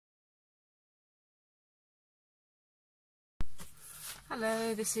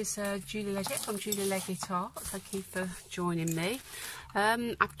Hello, this is Julie Leggett from Julie Leggett Art. Thank you for joining me.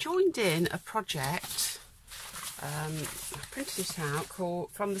 I've joined in a project. I printed it out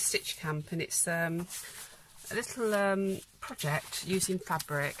from the Stitchcamp, and it's a little project using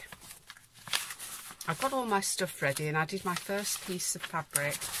fabric. I've got all my stuff ready, and I did my first piece of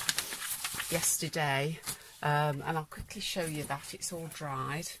fabric yesterday, and I'll quickly show you that it's all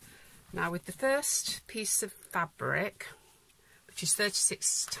dried. Now, with the first piece of fabric, which is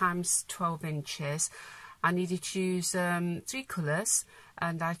 36 times 12 inches, I needed to use 3 colours,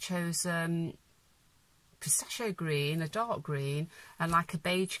 and I chose pistachio green, a dark green, and like a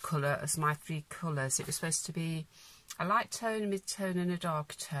beige colour as my 3 colours. It was supposed to be a light tone, a mid-tone and a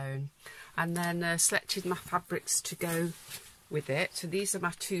dark tone. And then selected my fabrics to go with it. So these are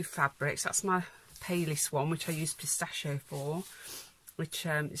my 2 fabrics. That's my palest one, which I used pistachio for, which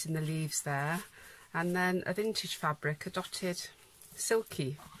is in the leaves there. And then a vintage fabric, a dotted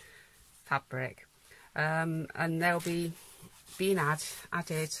silky fabric, and they'll be being added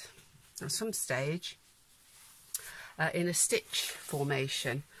at some stage in a stitch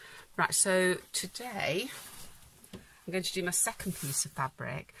formation. Right, so today I'm going to do my second piece of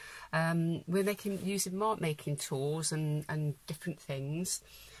fabric. We're using mark making tools and different things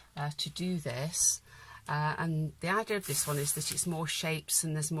to do this, and the idea of this one is that it's more shapes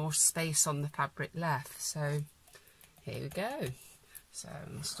and there's more space on the fabric left. So here we go. So I'm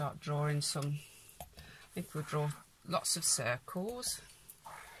going to start drawing some. I think we'll draw lots of circles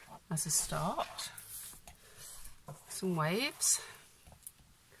as a start, some waves.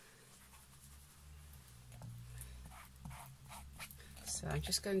 So I'm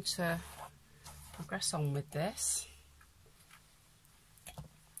just going to progress on with this,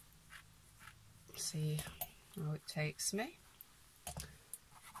 see how it takes me.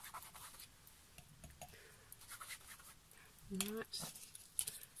 Right,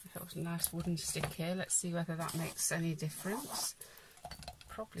 that was a nice wooden stick here. Let's see whether that makes any difference.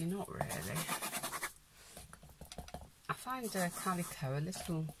 Probably not really. I find calico a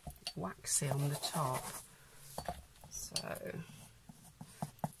little waxy on the top, so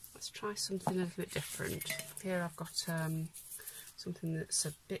let's try something a little bit different. Here I've got something that's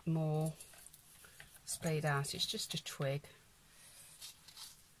a bit more splayed out. It's just a twig.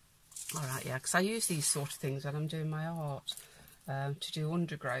 Alright, yeah, because I use these sort of things when I'm doing my art to do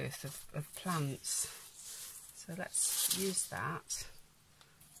undergrowth of plants. So let's use that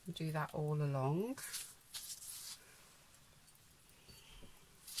and do that all along.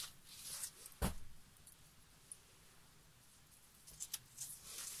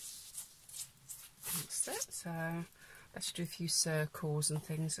 That's it. So let's do a few circles and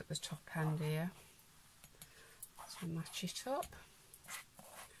things at the top end here. So match it up.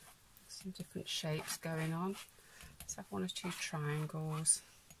 Some different shapes going on. Let's have 1 or 2 triangles.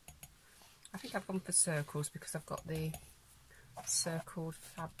 I think I've gone for circles because I've got the circled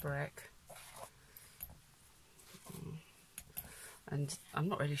fabric. And I'm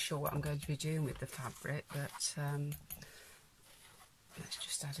not really sure what I'm going to be doing with the fabric, but let's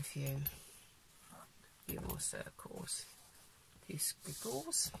just add a few more circles, a few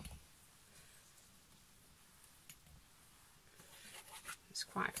squiggles. It's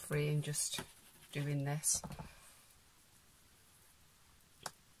quite free in just doing this.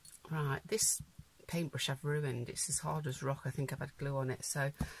 Right, this paintbrush I've ruined. It's as hard as rock. I think I've had glue on it.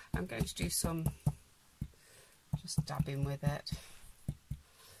 So I'm going to do some just dabbing with it,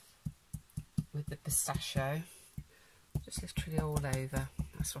 with the pistachio. Just literally all over.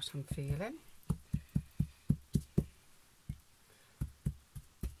 That's what I'm feeling.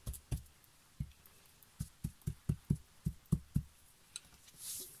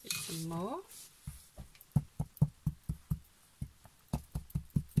 More.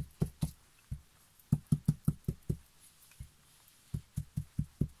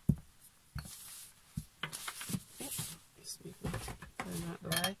 Just move my phone out the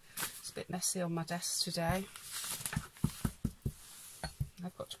way. It's a bit messy on my desk today.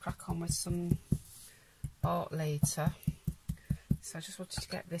 I've got to crack on with some art later, so I just wanted to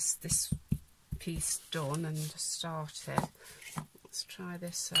get this piece done and started. Let's try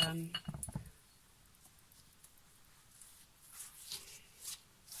this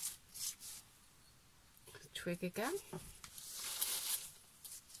twig again.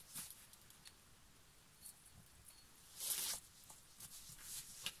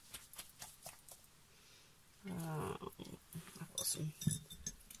 I've got some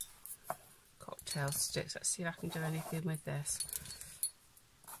cocktail sticks. Let's see if I can do anything with this.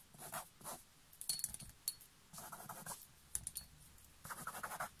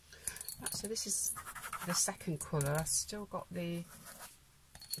 So this is the second colour. I've still got the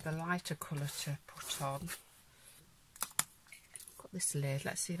the lighter colour to put on. Got this lid,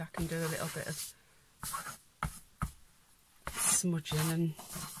 let's see if I can do a little bit of smudging and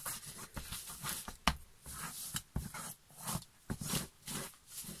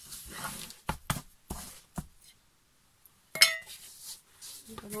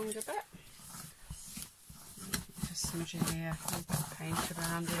a longer bit. Just smudging here, a bit of paint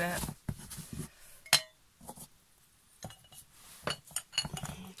around a bit.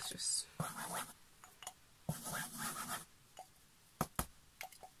 Just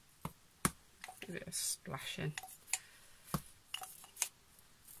a bit of splashing.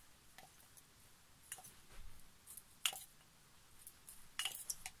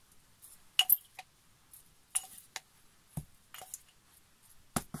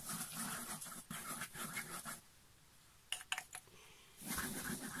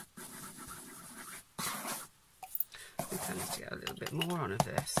 I need to get a little bit more on of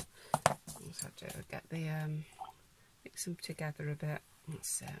this. What I do, get the mix them together a bit.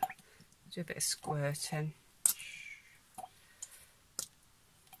 That's it. Do a bit of squirting.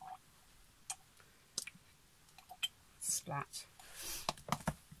 Splat.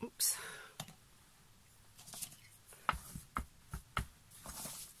 Oops.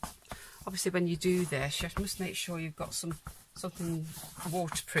 Obviously, when you do this, you must make sure you've got something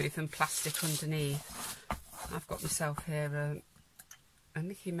waterproof and plastic underneath. I've got myself here a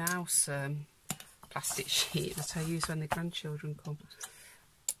Mickey Mouse plastic sheet that I use when the grandchildren come.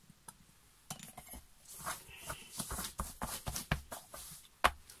 I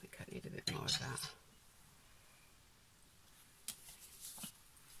think I need a bit more of that.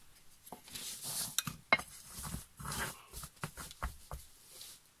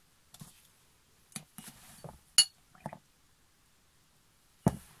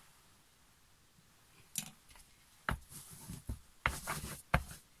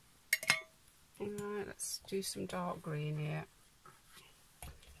 Alright, let's do some dark green here.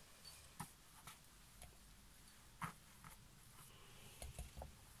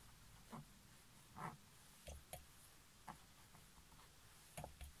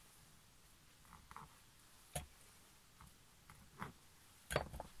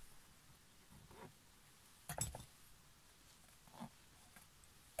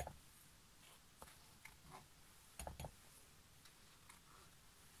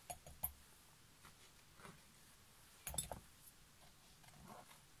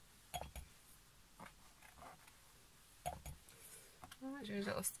 Do a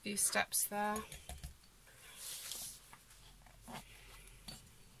little few steps there.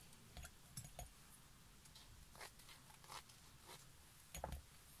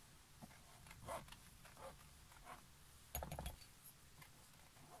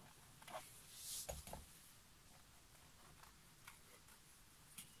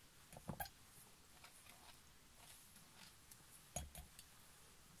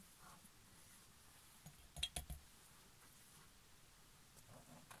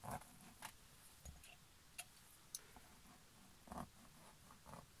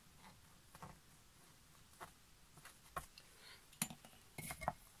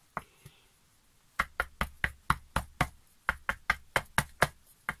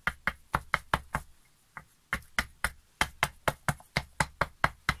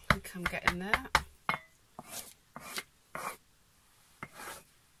 I'm getting there. I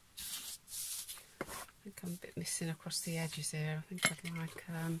think I'm a bit missing across the edges here. I think I'd like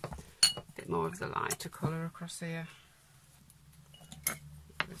a bit more of the lighter colour across here.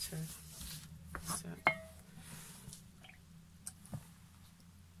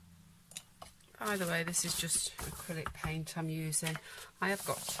 By the way, this is just acrylic paint I'm using. I have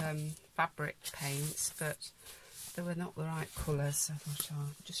got fabric paints, but they were not the right colours. I thought I'll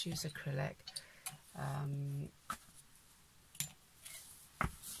just use acrylic.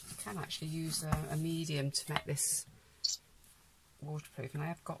 You can actually use a medium to make this waterproof, and I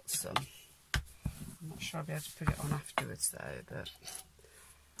have got some. I'm not sure I'll be able to put it on afterwards though, but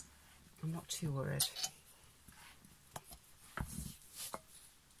I'm not too worried.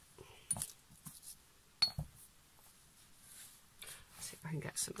 Let's see if I can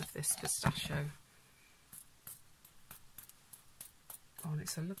get some of this pistachio. Oh, and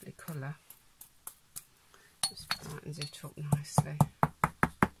it's a lovely colour. Just brightens it up nicely.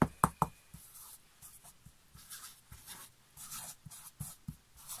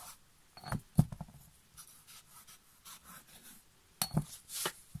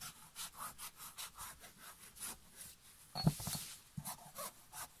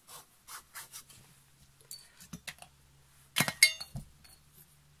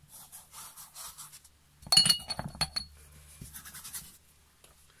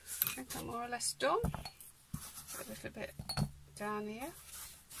 more or less done. A little bit down here.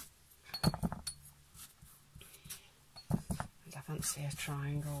 And I fancy a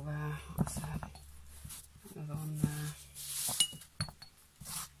triangle there. That's another one there.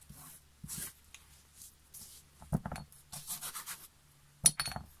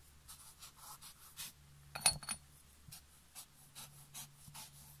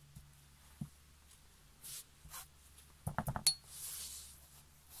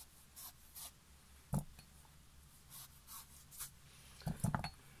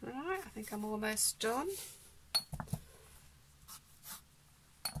 Right, I think I'm almost done.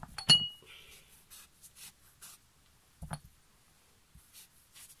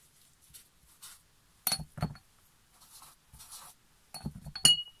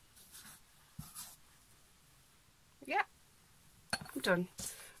 Yeah, I'm done.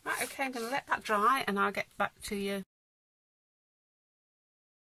 Right, okay, I'm going to let that dry and I'll get back to you